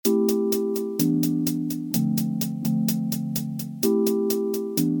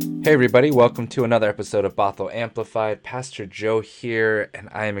Hey everybody, welcome to another episode of Bothell Amplified. Pastor Joe here, and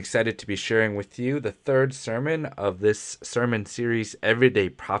I am excited to be sharing with you the third sermon of this sermon series, Everyday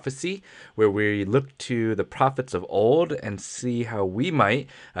Prophecy, where we look to the prophets of old and see how we might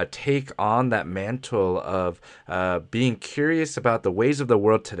take on that mantle of being curious about the ways of the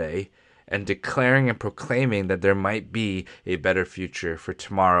world today and declaring and proclaiming that there might be a better future for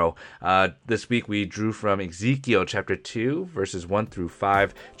tomorrow. This week we drew from Ezekiel chapter 2, verses 1 through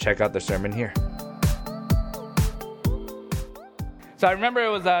 5. Check out the sermon here. So I remember it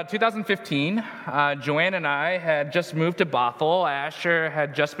was 2015. Joanne and I had just moved to Bothell. Asher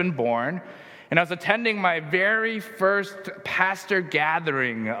had just been born. And I was attending my very first pastor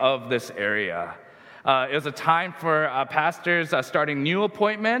gathering of this area. It was a time for pastors starting new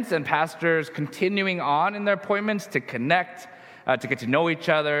appointments and pastors continuing on in their appointments to connect, to get to know each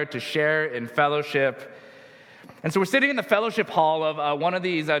other, to share in fellowship. And so we're sitting in the fellowship hall of one of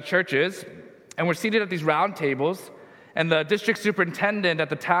these churches, and we're seated at these round tables, and the district superintendent at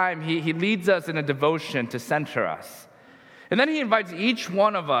the time, he leads us in a devotion to center us. And then he invites each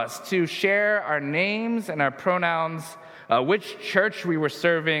one of us to share our names and our pronouns, which church we were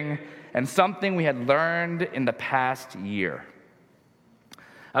serving, and something we had learned in the past year.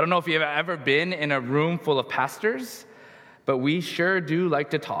 I don't know if you've ever been in a room full of pastors, but we sure do like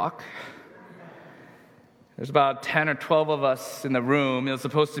to talk. There's about 10 or 12 of us in the room. It was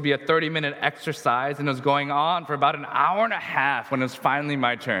supposed to be a 30-minute exercise, and it was going on for about an hour and a half when it was finally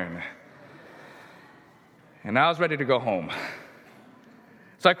my turn. And I was ready to go home.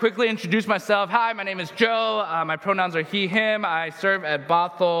 So I quickly introduced myself. Hi, my name is Joe. My pronouns are he, him. I serve at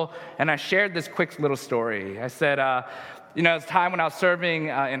Bothell, and I shared this quick little story. I said, it's time when I was serving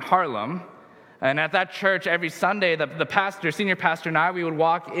in Harlem, and at that church every Sunday, the pastor, senior pastor and I, we would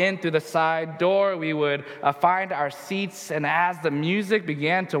walk in through the side door. We would find our seats, and as the music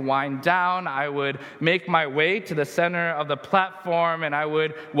began to wind down, I would make my way to the center of the platform, and I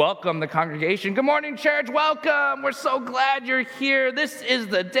would welcome the congregation. Good morning, church. Welcome. We're so glad you're here. This is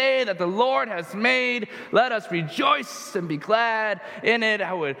the day that the Lord has made. Let us rejoice and be glad in it.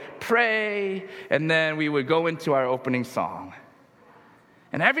 I would pray, and then we would go into our opening song.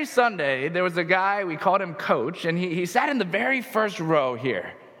 And every Sunday, there was a guy, we called him Coach, and he sat in the very first row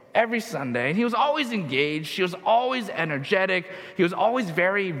here every Sunday. And he was always engaged. He was always energetic. He was always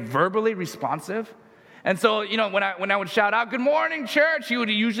very verbally responsive. And so, when I would shout out, "Good morning, church," he would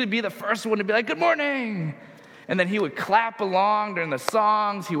usually be the first one to be like, "Good morning." And then he would clap along during the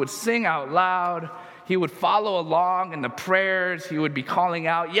songs. He would sing out loud. He would follow along in the prayers. He would be calling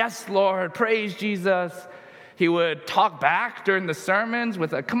out, "Yes, Lord, praise Jesus." He would talk back during the sermons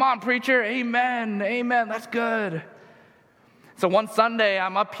with a, "Come on, preacher, amen, amen, that's good." So one Sunday,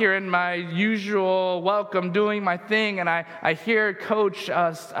 I'm up here in my usual welcome, doing my thing, and I hear Coach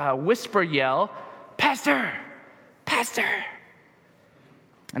whisper yell, "Pastor, Pastor."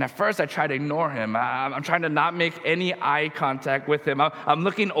 And at first, I try to ignore him. I'm trying to not make any eye contact with him. I'm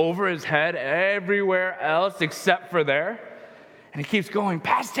looking over his head everywhere else except for there. And he keeps going,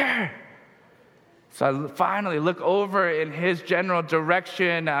 "Pastor." So I finally look over in his general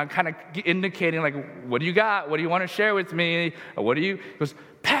direction, kind of indicating, like, "What do you got? What do you want to share with me? He goes,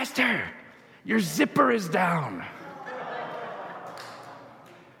 "Pastor, your zipper is down."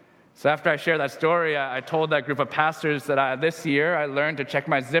 So after I shared that story, I told that group of pastors that this year I learned to check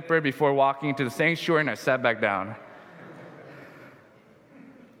my zipper before walking into the sanctuary, and I sat back down.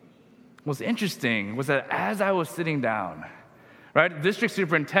 What's interesting was that as I was sitting down, right, the district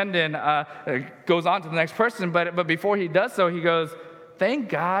superintendent goes on to the next person, but before he does so, he goes, "Thank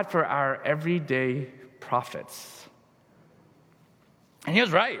God for our everyday prophets." And he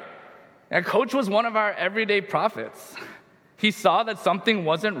was right. And Coach was one of our everyday prophets. He saw that something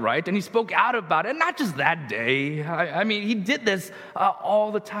wasn't right, and he spoke out about it, and not just that day. I mean, he did this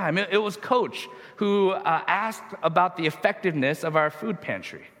all the time. It was Coach who asked about the effectiveness of our food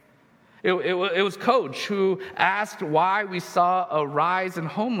pantry. It was Coach who asked why we saw a rise in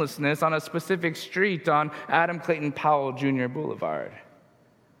homelessness on a specific street on Adam Clayton Powell Jr. Boulevard.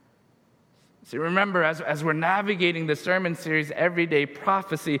 So remember, as we're navigating the sermon series, Everyday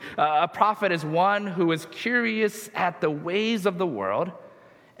Prophecy, a prophet is one who is curious at the ways of the world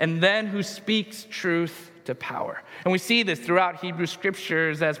and then who speaks truth to power. And we see this throughout Hebrew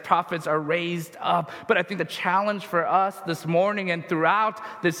scriptures as prophets are raised up. But I think the challenge for us this morning and throughout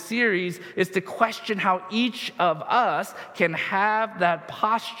this series is to question how each of us can have that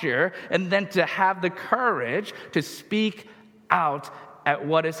posture and then to have the courage to speak out at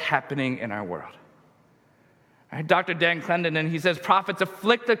what is happening in our world. Dr. Dan Clendenin, he says, prophets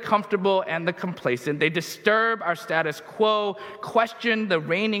afflict the comfortable and the complacent. They disturb our status quo, question the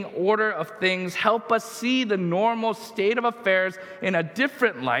reigning order of things, help us see the normal state of affairs in a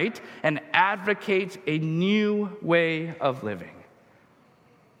different light, and advocate a new way of living.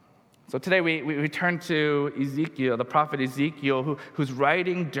 So today we turn to Ezekiel, the prophet Ezekiel, who's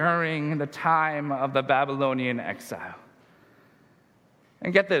writing during the time of the Babylonian exile.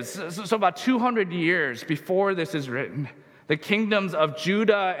 And get this, so about 200 years before this is written, the kingdoms of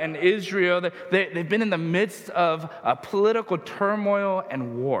Judah and Israel, they've been in the midst of political turmoil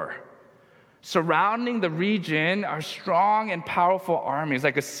and war. Surrounding the region are strong and powerful armies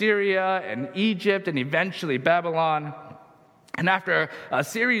like Assyria and Egypt and eventually Babylon. And after a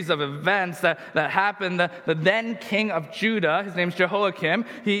series of events that happened, the then king of Judah, his name's Jehoiakim,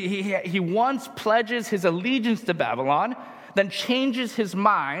 he once pledges his allegiance to Babylon, then changes his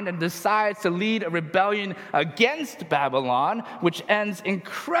mind and decides to lead a rebellion against Babylon, which ends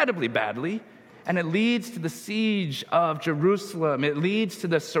incredibly badly, and it leads to the siege of Jerusalem. It leads to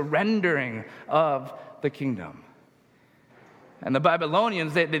the surrendering of the kingdom. And the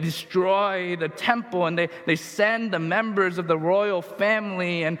Babylonians, they destroy the temple, and they send the members of the royal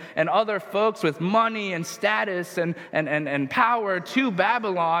family and other folks with money and status and power to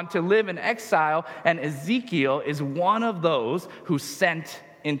Babylon to live in exile. And Ezekiel is one of those who's sent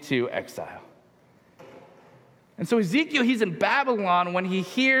into exile. And so Ezekiel, he's in Babylon when he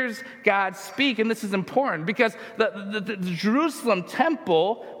hears God speak. And this is important because the Jerusalem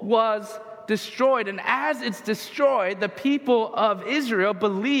temple was destroyed. And as it's destroyed, the people of Israel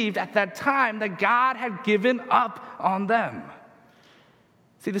believed at that time that God had given up on them.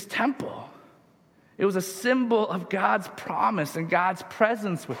 See, this temple, it was a symbol of God's promise and God's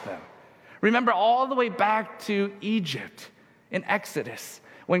presence with them. Remember all the way back to Egypt in Exodus,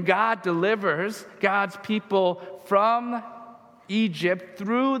 when God delivers God's people from Egypt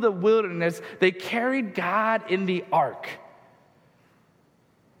through the wilderness, they carried God in the ark.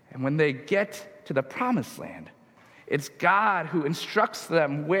 And when they get to the promised land, it's God who instructs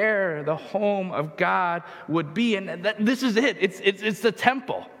them where the home of God would be. And this is it. It's the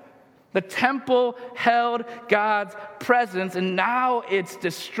temple. The temple held God's presence, and now it's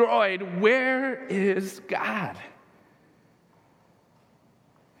destroyed. Where is God?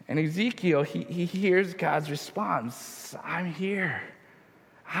 And Ezekiel, he hears God's response. I'm here.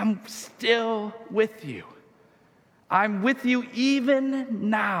 I'm still with you. I'm with you even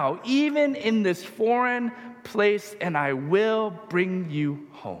now, even in this foreign place, and I will bring you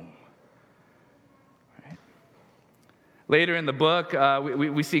home. Right? Later in the book,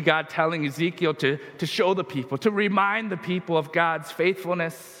 we see God telling Ezekiel to show the people, to remind the people of God's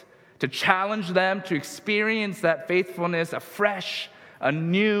faithfulness, to challenge them to experience that faithfulness afresh,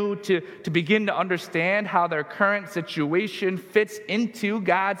 anew, to begin to understand how their current situation fits into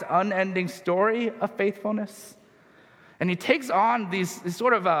God's unending story of faithfulness. And he takes on these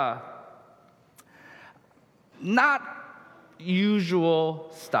sort of not usual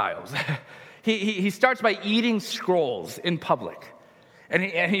styles. He starts by eating scrolls in public.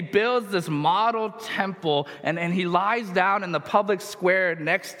 And he builds this model temple, and he lies down in the public square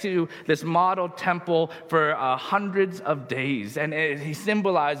next to this model temple for hundreds of days. And he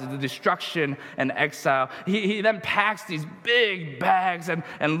symbolizes the destruction and exile. He then packs these big bags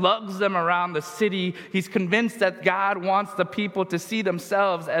and lugs them around the city. He's convinced that God wants the people to see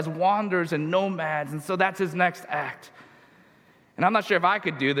themselves as wanderers and nomads, and so that's his next act. And I'm not sure if I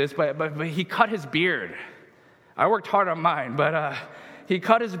could do this, but he cut his beard. I worked hard on mine, but he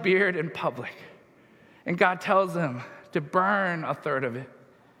cut his beard in public. And God tells him to burn a third of it,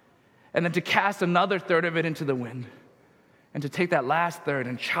 and then to cast another third of it into the wind, and to take that last third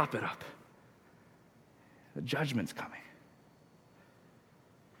and chop it up. The judgment's coming.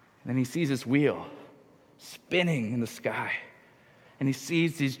 And then he sees this wheel spinning in the sky, and he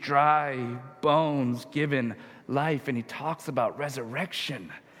sees these dry bones given life, and he talks about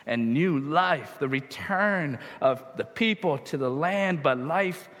resurrection and new life, the return of the people to the land, but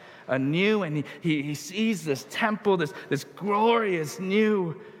life anew. And he sees this temple, this glorious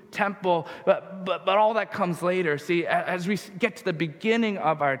new temple, but all that comes later. See, as we get to the beginning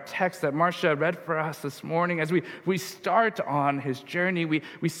of our text that Marcia read for us this morning, as we start on his journey,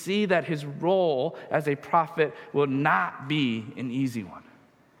 we see that his role as a prophet will not be an easy one.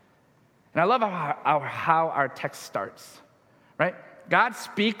 And I love how our text starts, right? God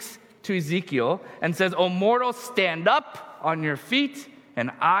speaks to Ezekiel and says, "O mortal, stand up on your feet,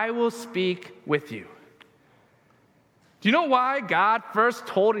 and I will speak with you." Do you know why God first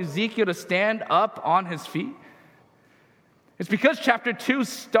told Ezekiel to stand up on his feet? It's because chapter 2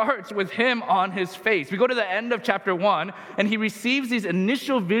 starts with him on his face. We go to the end of chapter 1, and he receives these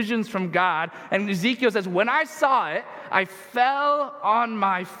initial visions from God. And Ezekiel says, when I saw it, I fell on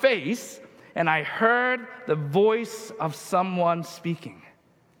my face, and I heard the voice of someone speaking.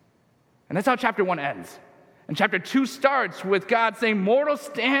 And that's how chapter 1 ends. And chapter 2 starts with God saying, mortal,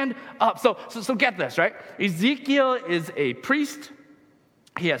 stand up. So get this, right? Ezekiel is a priest.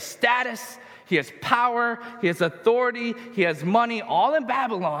 He has status. He has power, he has authority, he has money, all in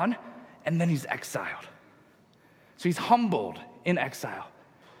Babylon, and then he's exiled. So he's humbled in exile.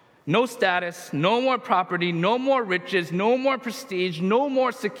 No status, no more property, no more riches, no more prestige, no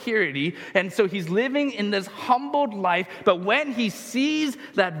more security. And so he's living in this humbled life. But when he sees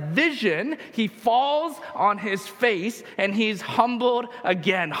that vision, he falls on his face and he's humbled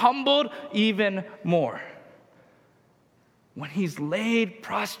again, humbled even more. When he's laid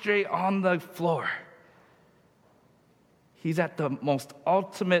prostrate on the floor, he's at the most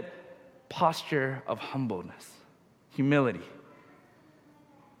ultimate posture of humbleness, humility.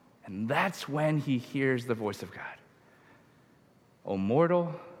 And that's when he hears the voice of God. O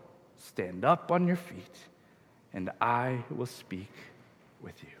mortal, stand up on your feet, and I will speak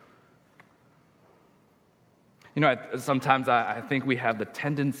with you. You know, sometimes I think we have the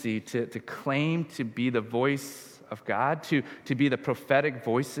tendency to claim to be the voice of God, to be the prophetic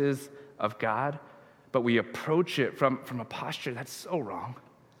voices of God, but we approach it from a posture that's so wrong.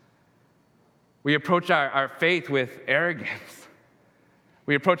 We approach our faith with arrogance.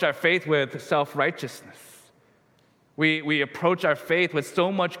 We approach our faith with self-righteousness. We approach our faith with so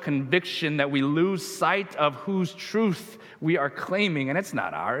much conviction that we lose sight of whose truth we are claiming, and it's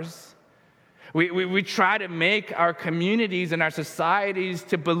not ours. We try to make our communities and our societies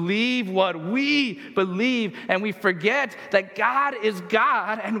to believe what we believe, and we forget that God is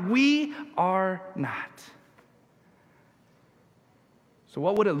God and we are not. So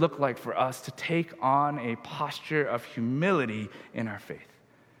what would it look like for us to take on a posture of humility in our faith?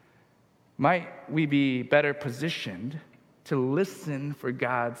 Might we be better positioned to listen for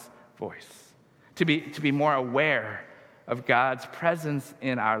God's voice, to be more aware of God's presence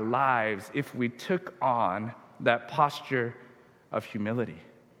in our lives if we took on that posture of humility?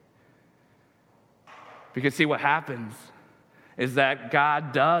 Because see, what happens is that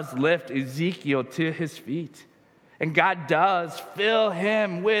God does lift Ezekiel to his feet, and God does fill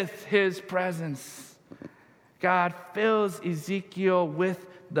him with his presence. God fills Ezekiel with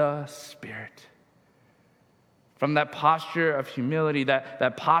the Spirit. From that posture of humility,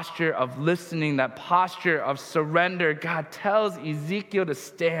 that posture of listening, that posture of surrender, God tells Ezekiel to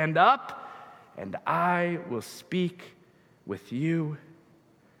stand up, and I will speak with you.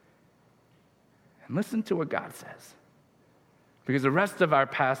 And listen to what God says. Because the rest of our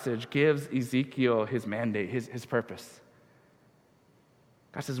passage gives Ezekiel his mandate, his purpose.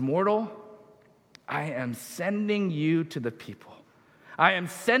 God says, mortal, I am sending you to the people. I am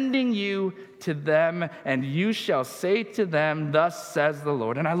sending you to them, and you shall say to them, thus says the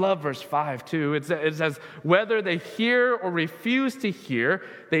Lord. And I love verse 5 too. It says, whether they hear or refuse to hear,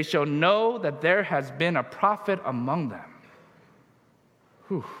 they shall know that there has been a prophet among them.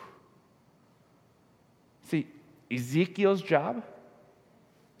 Whew. See, Ezekiel's job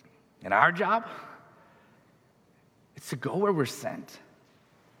and our job, it's to go where we're sent.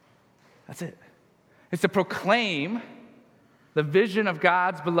 That's it. It's to proclaim the vision of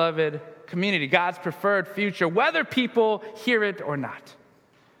God's beloved community, God's preferred future, whether people hear it or not.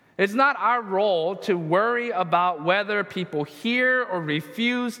 It's not our role to worry about whether people hear or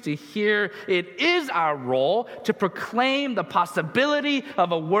refuse to hear. It is our role to proclaim the possibility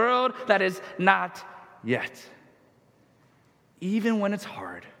of a world that is not yet. Even when it's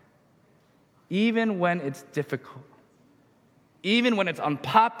hard, even when it's difficult, even when it's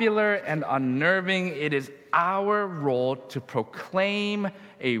unpopular and unnerving, it is our role to proclaim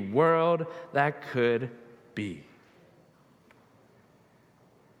a world that could be.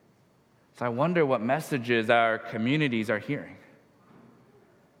 So I wonder what messages our communities are hearing.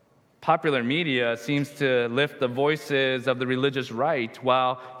 Popular media seems to lift the voices of the religious right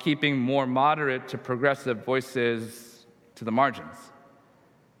while keeping more moderate to progressive voices to the margins.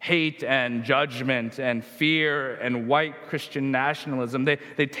 Hate and judgment and fear and white Christian nationalism,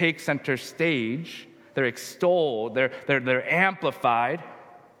 they take center stage. They're extolled, they're amplified,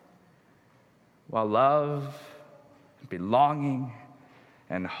 while love and belonging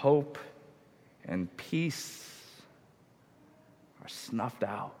and hope and peace are snuffed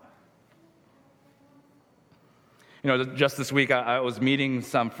out. You know, just this week I was meeting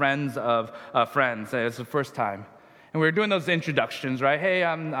some friends of friends. It's the first time. And we were doing those introductions, right? Hey,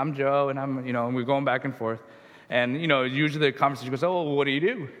 I'm Joe, and and we're going back and forth. And, usually the conversation goes, oh, well, what do you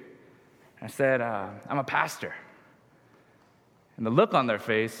do? I said, I'm a pastor. And the look on their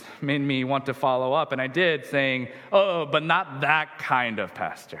face made me want to follow up, and I did, saying, oh, but not that kind of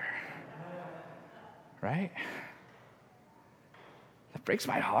pastor. Right? That breaks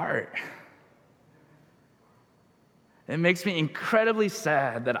my heart. It makes me incredibly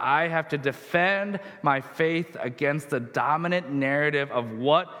sad that I have to defend my faith against the dominant narrative of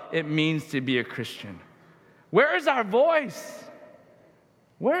what it means to be a Christian. Where is our voice?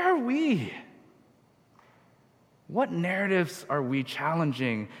 Where are we? What narratives are we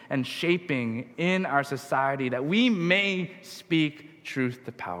challenging and shaping in our society that we may speak truth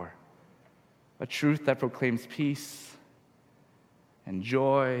to power? A truth that proclaims peace and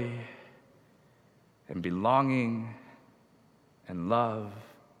joy and belonging and love.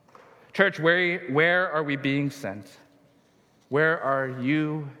 Church, where are we being sent? Where are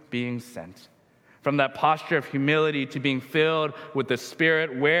you being sent? From that posture of humility to being filled with the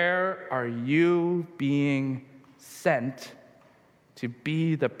Spirit, where are you being sent to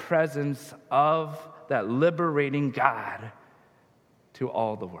be the presence of that liberating God to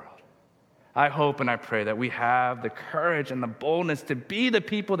all the world? I hope and I pray that we have the courage and the boldness to be the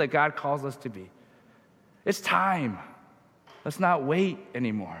people that God calls us to be. It's time. Let's not wait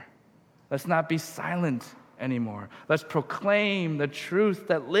anymore. Let's not be silent anymore. Let's proclaim the truth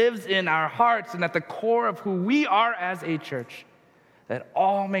that lives in our hearts and at the core of who we are as a church, that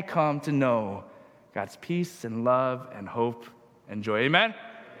all may come to know God's peace and love and hope and joy. Amen?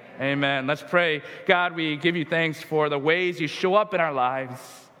 Amen. Let's pray. God, we give you thanks for the ways you show up in our lives,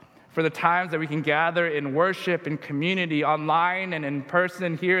 for the times that we can gather in worship and community online and in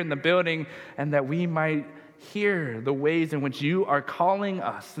person here in the building, and that we might hear the ways in which you are calling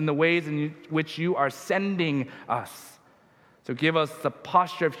us and the ways in which you are sending us. So give us the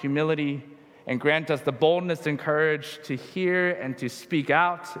posture of humility and grant us the boldness and courage to hear and to speak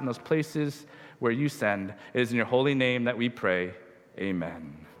out in those places where you send. It is in your holy name that we pray.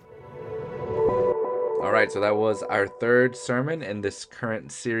 Amen. All right, so that was our third sermon in this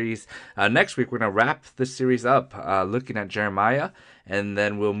current series. Next week, we're going to wrap the series up looking at Jeremiah, and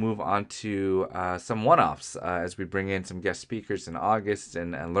then we'll move on to some one-offs as we bring in some guest speakers in August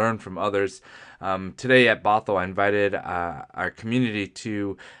and learn from others. Today at Bothell, I invited our community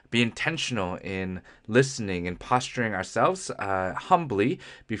to be intentional in listening and posturing ourselves humbly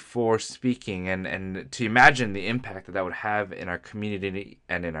before speaking, and to imagine the impact that would have in our community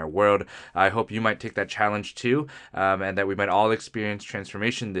and in our world. I hope you might take that challenge too, and that we might all experience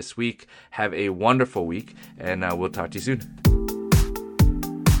transformation this week. Have a wonderful week, and we'll talk to you soon.